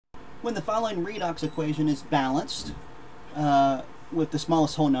When the following redox equation is balanced with the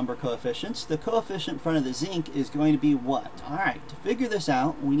smallest whole number coefficients, the coefficient in front of the zinc is going to be what? Alright, to figure this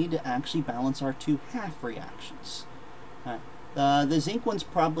out, we need to actually balance our two half reactions. All right. The zinc one's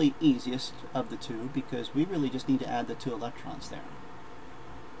probably easiest of the two because we really just need to add the 2 electrons there.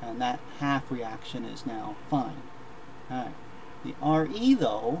 And that half reaction is now fine. Alright. The Re,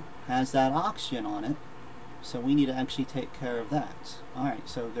 though, has that oxygen on it, so we need to actually take care of that. Alright,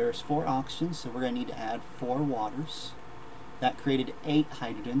 so there's 4 oxygens, so we're going to need to add 4 waters. That created 8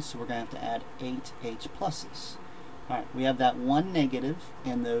 hydrogens, so we're going to have to add 8 H pluses. Alright, we have that 1 negative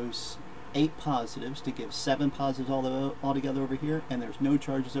and those 8 positives to give 7 positives all together over here, and there's no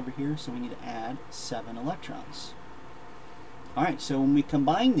charges over here, so we need to add 7 electrons. Alright, so when we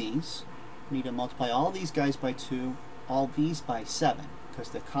combine these, we need to multiply all these guys by 2, all these by 7, because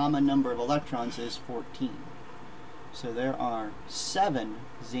the common number of electrons is 14. So there are 7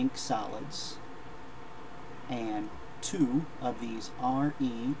 zinc solids and 2 of these ReO4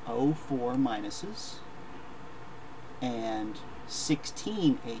 minuses and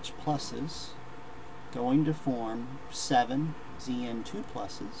 16 H pluses going to form 7 Zn2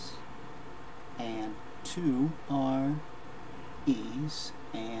 pluses and 2 Re's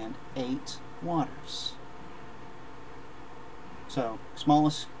and 8 waters. So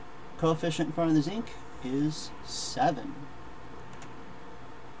smallest coefficient in front of the zinc is 7.